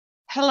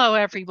Hello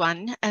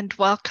everyone and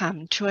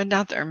welcome to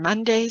another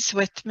Mondays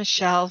with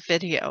Michele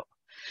video.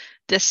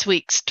 This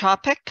week's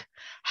topic,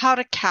 how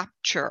to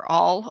capture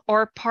all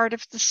or part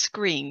of the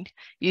screen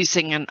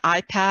using an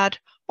iPad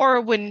or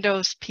a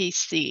Windows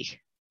PC.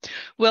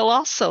 We'll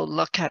also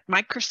look at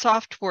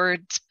Microsoft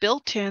Word's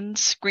built-in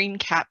screen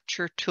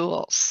capture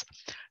tools.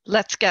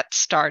 Let's get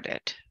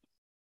started.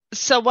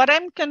 So what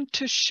I'm going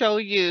to show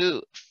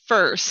you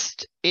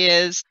first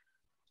is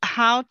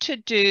how to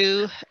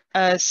do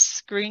a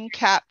screen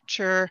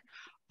capture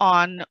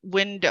on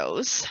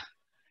Windows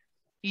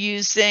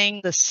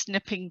using the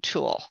snipping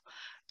tool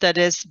that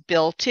is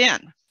built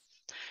in.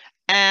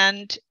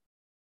 And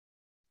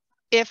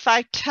if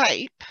I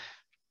type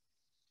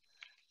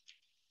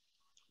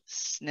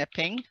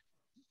snipping,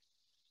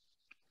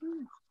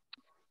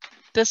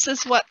 this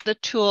is what the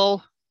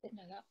tool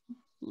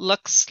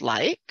looks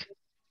like.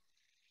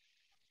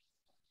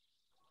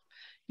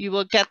 You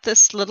will get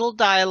this little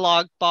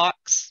dialog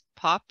box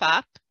pop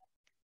up.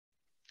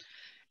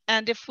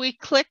 And if we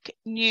click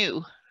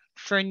New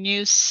for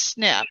New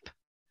Snip,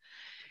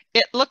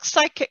 it looks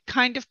like it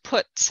kind of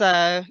puts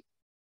a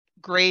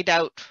grayed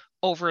out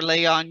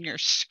overlay on your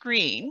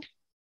screen.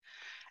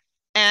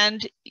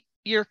 And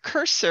your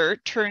cursor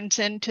turns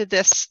into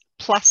this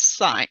plus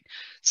sign.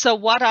 So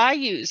what I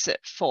use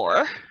it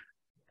for,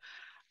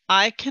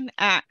 I can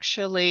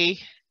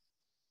actually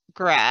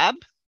grab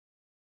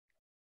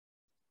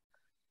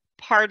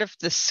part of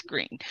the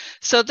screen.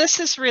 So this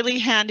is really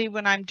handy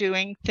when I'm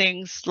doing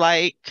things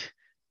like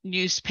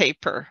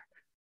newspaper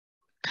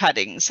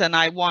cuttings and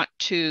I want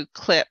to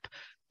clip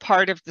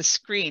part of the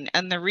screen.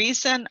 And the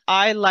reason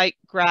I like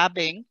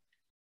grabbing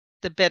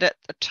the bit at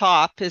the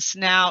top is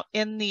now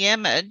in the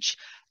image,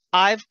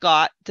 I've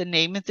got the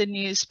name of the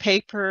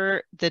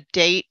newspaper, the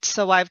date.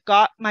 So I've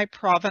got my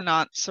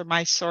provenance or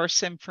my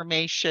source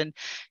information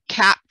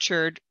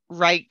captured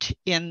right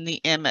in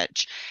the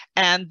image.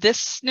 And this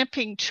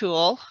snipping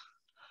tool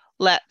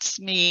lets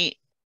me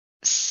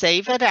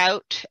save it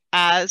out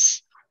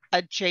as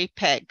a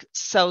JPEG.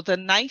 So the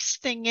nice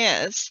thing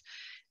is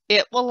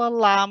it will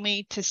allow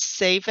me to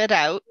save it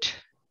out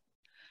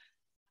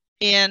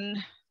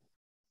in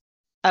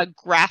a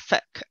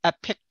graphic, a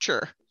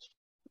picture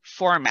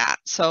format.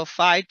 So if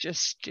I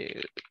just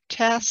do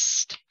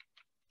test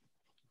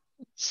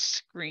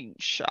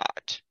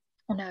screenshot,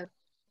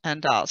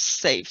 and I'll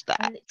save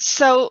that.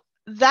 So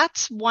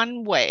that's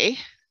one way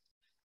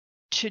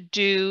to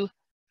do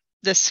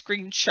the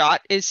screenshot,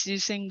 is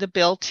using the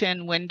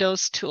built-in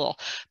Windows tool,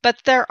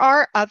 but there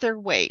are other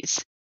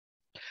ways.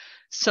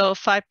 So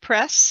if I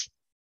press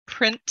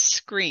print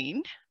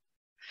screen,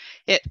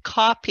 it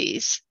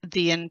copies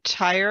the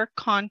entire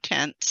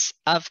contents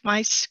of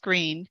my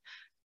screen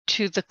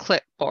to the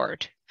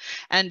clipboard.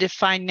 And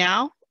if I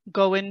now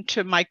go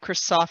into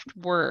Microsoft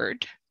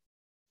Word,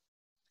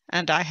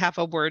 and I have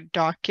a Word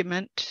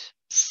document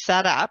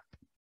set up,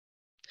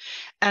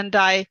 and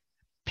I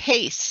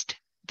paste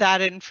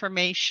that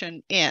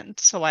information in,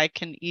 so I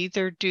can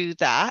either do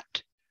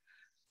that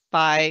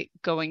by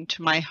going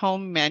to my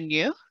home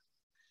menu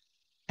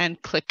and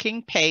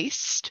clicking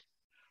paste,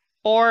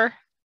 or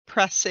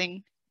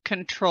pressing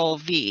Control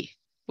V,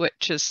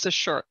 which is the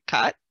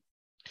shortcut.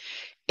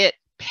 It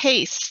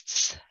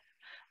pastes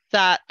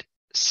that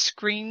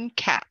screen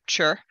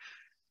capture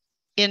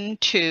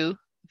into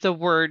the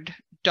Word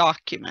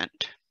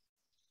document.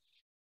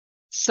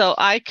 So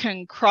I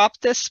can crop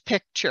this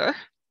picture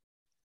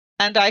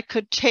and I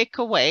could take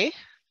away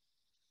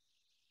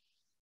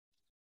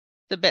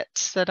the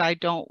bits that I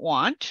don't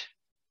want.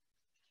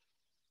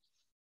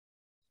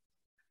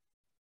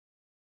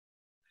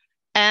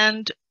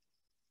 And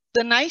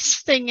the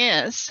nice thing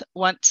is,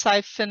 once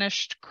I've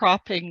finished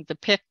cropping the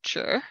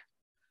picture,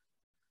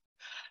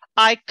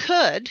 I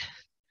could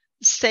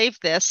save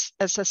this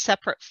as a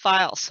separate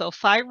file. So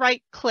if I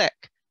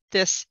right-click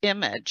this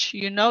image,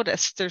 you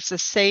notice there's a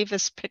Save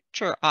as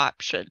Picture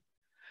option.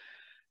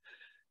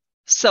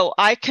 So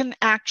I can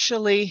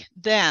actually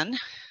then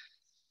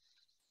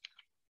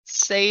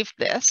save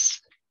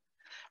this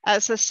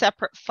as a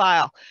separate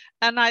file.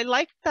 And I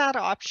like that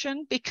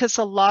option because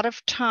a lot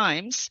of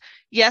times,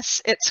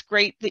 yes, it's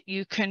great that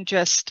you can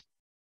just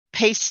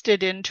paste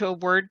it into a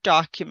Word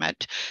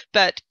document,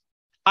 but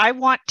I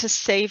want to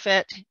save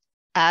it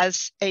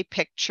as a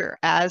picture,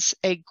 as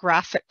a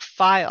graphic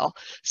file,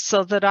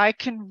 so that I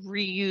can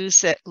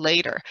reuse it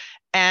later.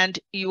 And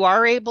you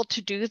are able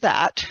to do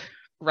that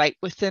right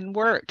within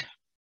Word.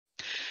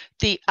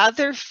 The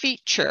other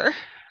feature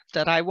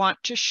that I want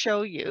to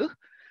show you,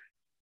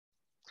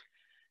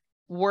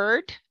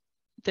 Word,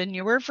 the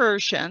newer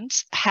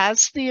versions,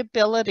 has the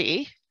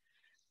ability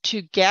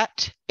to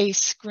get a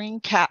screen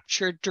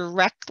capture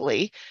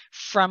directly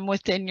from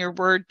within your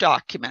Word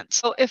document.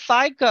 So if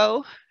I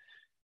go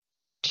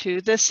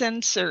to this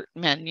insert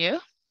menu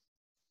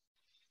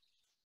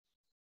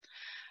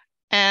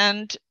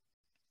and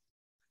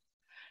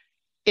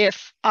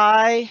if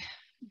I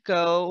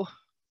go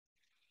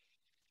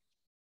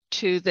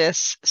to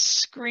this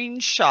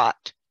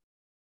screenshot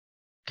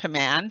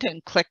command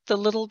and click the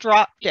little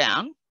drop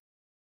down,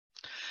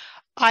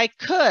 I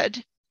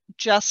could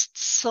just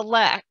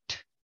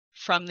select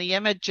from the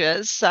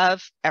images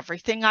of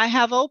everything I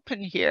have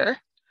open here.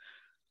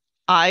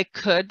 I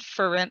could,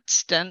 for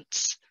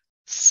instance,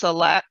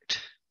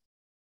 select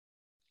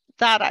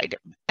that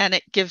item and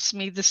it gives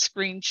me the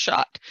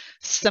screenshot.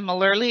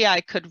 Similarly,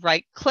 I could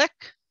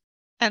right-click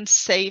and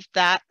save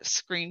that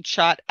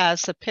screenshot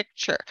as a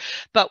picture.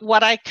 But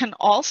what I can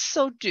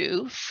also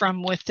do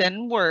from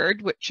within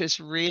Word, which is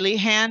really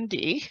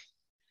handy,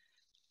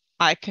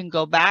 I can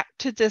go back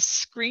to this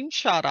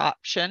screenshot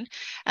option,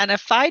 and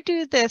if I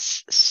do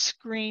this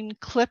screen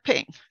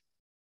clipping,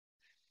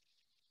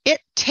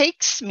 it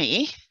takes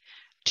me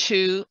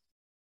to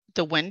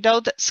the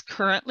window that's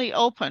currently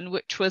open,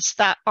 which was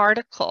that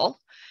article,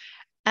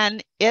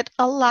 and it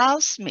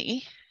allows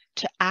me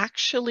to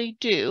actually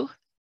do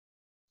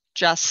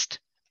just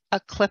a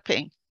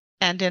clipping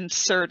and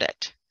insert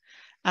it.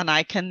 And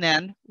I can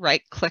then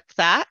right-click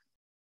that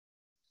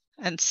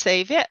and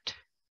save it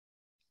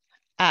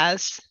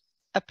as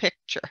a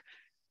picture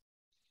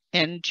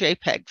in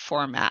JPEG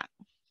format.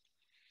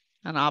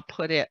 And I'll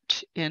put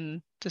it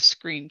in the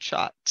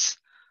screenshots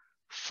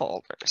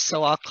folder.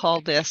 So I'll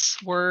call this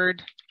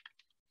Word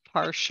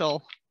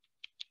partial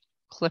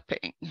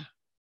clipping.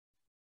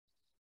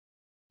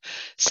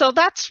 So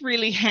that's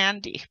really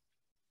handy.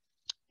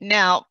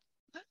 Now,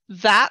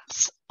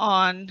 that's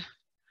on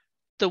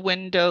the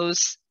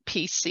Windows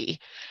PC.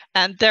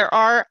 And there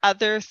are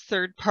other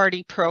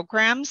third-party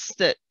programs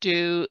that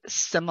do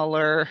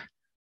similar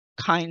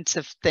kinds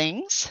of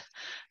things.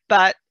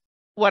 But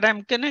what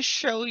I'm going to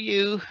show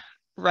you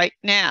right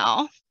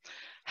now,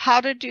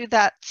 how to do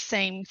that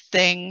same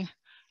thing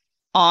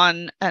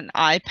on an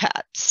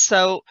iPad.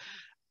 So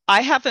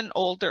I have an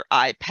older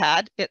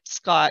iPad. It's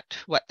got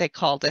what they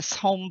call this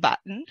home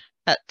button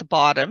at the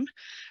bottom.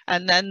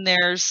 And then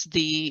there's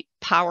the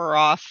power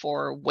off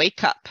or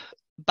wake up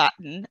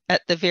button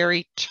at the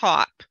very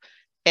top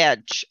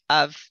edge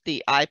of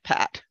the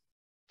iPad.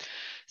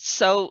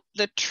 So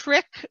the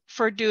trick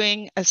for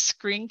doing a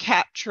screen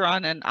capture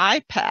on an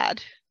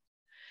iPad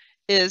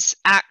is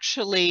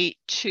actually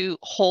to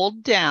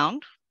hold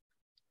down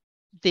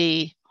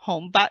the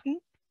home button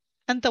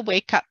and the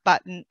wake up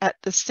button at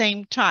the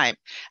same time.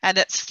 And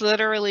it's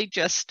literally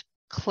just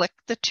click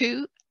the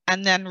two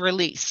and then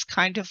release,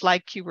 kind of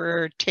like you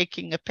were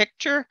taking a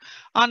picture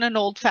on an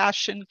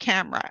old-fashioned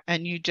camera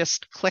and you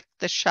just click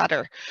the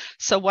shutter.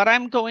 So what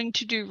I'm going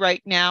to do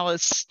right now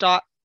is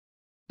stop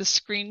the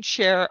screen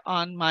share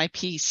on my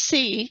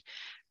PC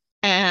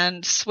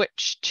and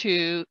switch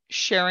to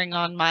sharing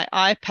on my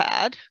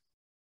iPad.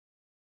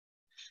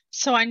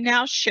 So I'm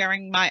now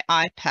sharing my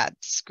iPad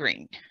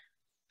screen.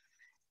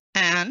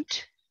 And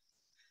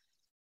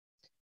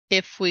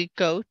if we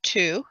go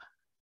to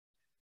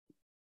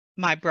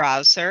my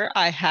browser,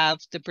 I have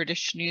the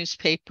British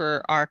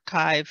Newspaper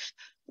Archive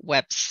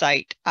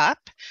website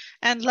up.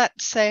 And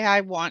let's say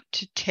I want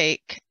to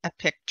take a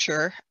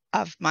picture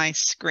of my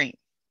screen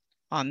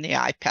on the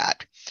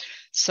iPad.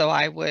 So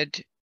I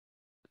would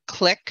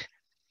click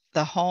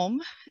the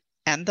home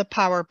and the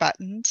power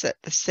buttons at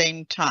the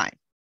same time.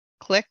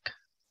 Click,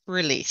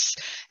 release.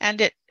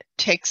 And it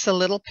takes a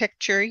little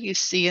picture you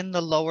see in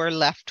the lower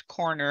left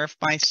corner of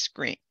my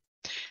screen.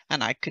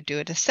 And I could do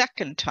it a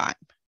second time.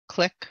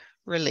 Click,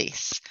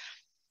 release.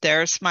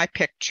 There's my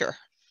picture.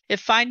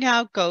 If I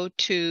now go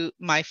to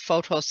my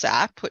Photos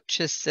app, which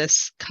is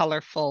this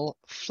colorful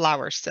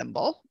flower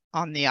symbol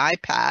on the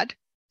iPad,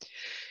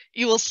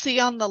 you will see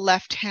on the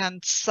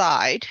left-hand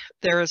side,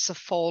 there is a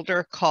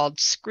folder called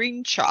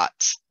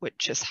Screenshots,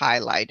 which is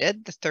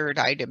highlighted, the third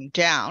item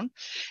down.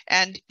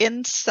 And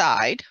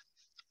inside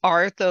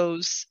are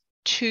those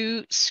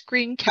two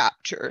screen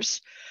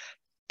captures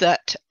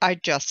that I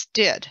just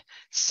did.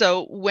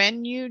 So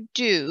when you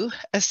do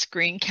a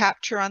screen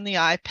capture on the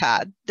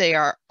iPad, they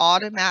are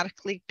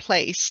automatically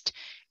placed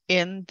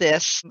in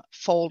this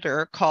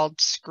folder called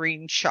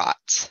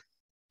Screenshots.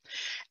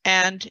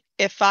 And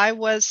if I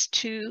was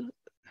to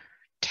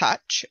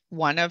touch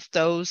one of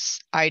those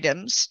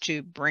items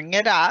to bring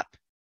it up,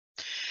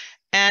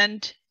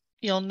 and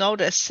you'll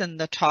notice in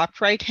the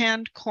top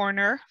right-hand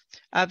corner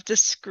of the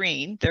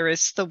screen, there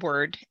is the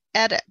word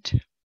edit.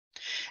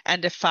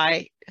 And if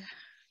I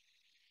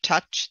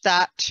touch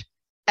that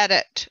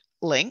edit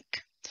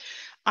link,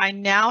 I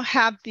now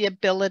have the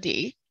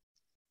ability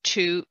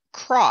to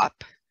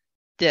crop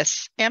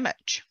this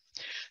image.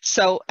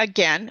 So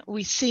again,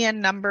 we see a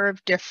number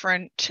of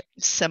different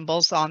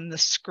symbols on the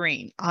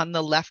screen. On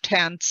the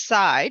left-hand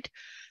side,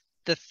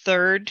 the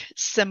third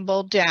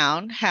symbol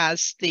down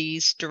has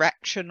these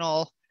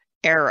directional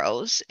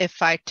arrows.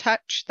 If I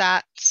touch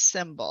that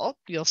symbol,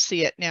 you'll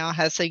see it now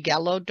has a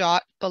yellow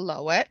dot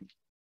below it.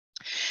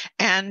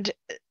 And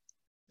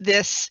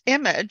this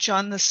image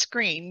on the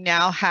screen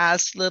now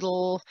has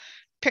little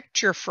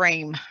picture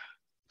frame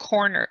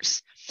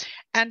corners.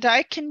 And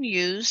I can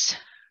use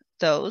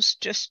those,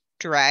 just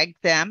drag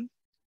them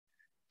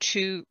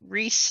to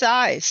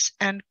resize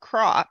and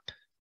crop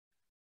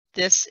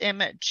this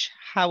image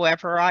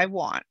however I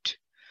want.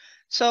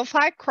 So if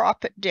I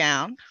crop it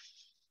down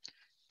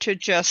to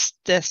just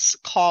this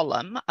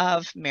column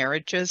of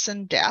marriages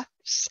and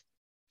deaths.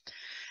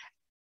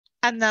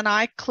 And then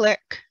I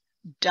click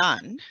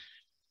Done.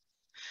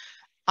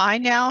 I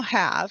now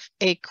have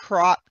a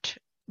cropped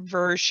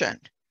version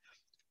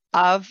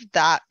of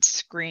that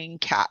screen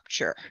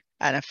capture.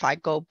 And if I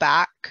go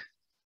back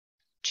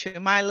to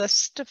my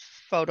list of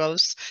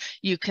photos,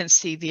 you can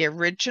see the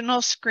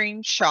original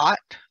screenshot,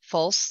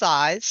 full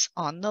size,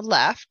 on the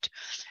left,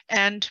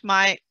 and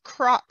my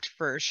cropped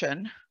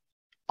version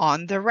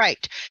on the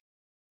right.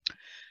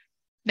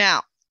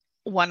 Now,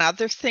 one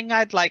other thing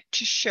I'd like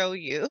to show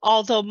you,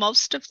 although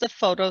most of the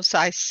photos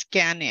I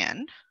scan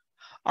in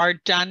are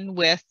done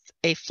with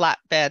a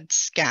flatbed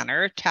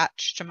scanner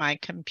attached to my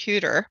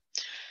computer,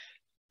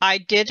 I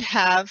did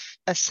have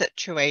a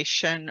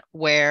situation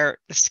where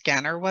the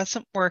scanner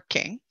wasn't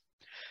working.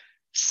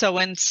 So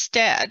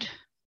instead,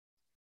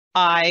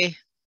 I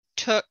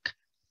took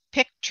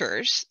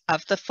pictures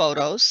of the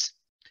photos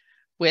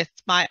with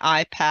my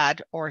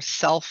iPad or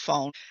cell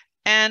phone.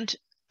 And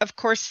of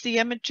course, the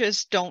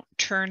images don't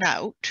turn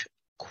out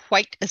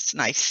quite as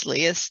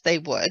nicely as they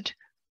would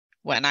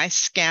when I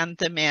scanned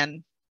them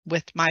in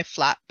with my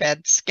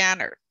flatbed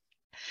scanner.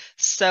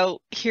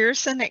 So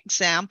here's an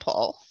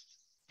example.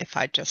 If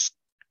I just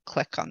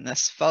click on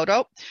this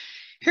photo,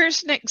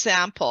 here's an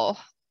example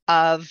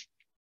of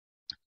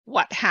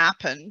what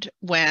happened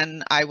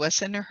when I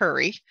was in a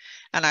hurry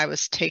and I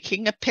was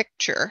taking a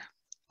picture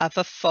of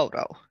a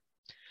photo.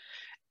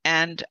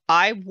 And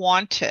I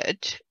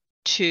wanted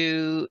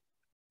to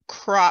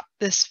crop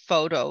this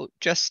photo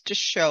just to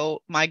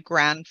show my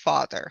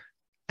grandfather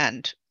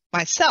and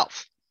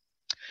myself.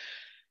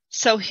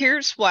 So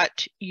here's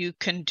what you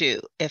can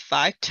do. If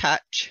I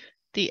touch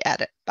the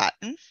edit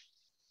button,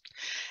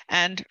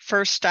 and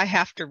first I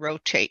have to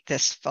rotate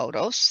this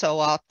photo, so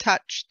I'll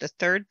touch the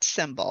third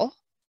symbol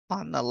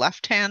on the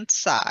left-hand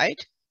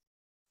side,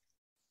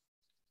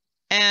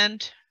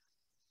 and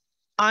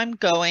I'm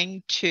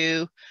going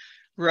to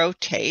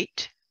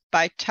rotate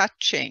by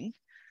touching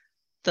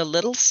the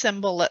little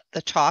symbol at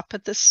the top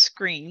of the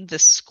screen, the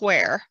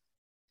square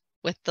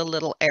with the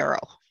little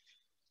arrow.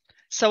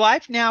 So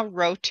I've now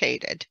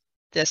rotated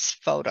this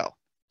photo,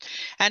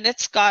 and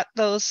it's got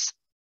those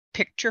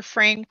picture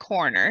frame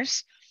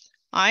corners.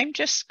 I'm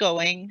just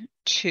going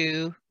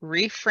to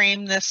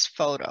reframe this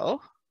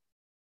photo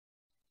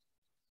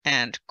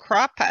and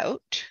crop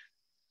out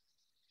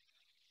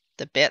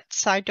the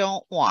bits I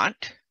don't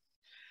want.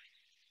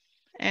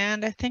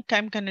 And I think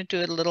I'm going to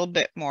do it a little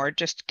bit more,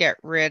 just to get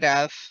rid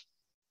of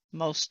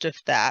most of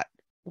that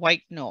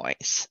white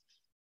noise.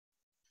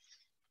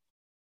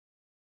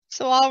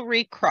 So I'll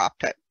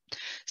recrop it.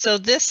 So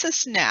this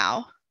is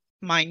now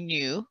my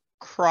new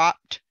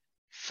cropped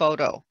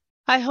photo.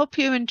 I hope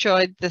you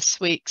enjoyed this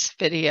week's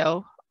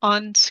video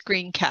on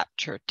screen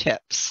capture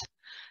tips.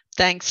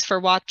 Thanks for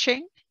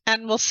watching,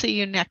 and we'll see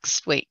you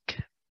next week.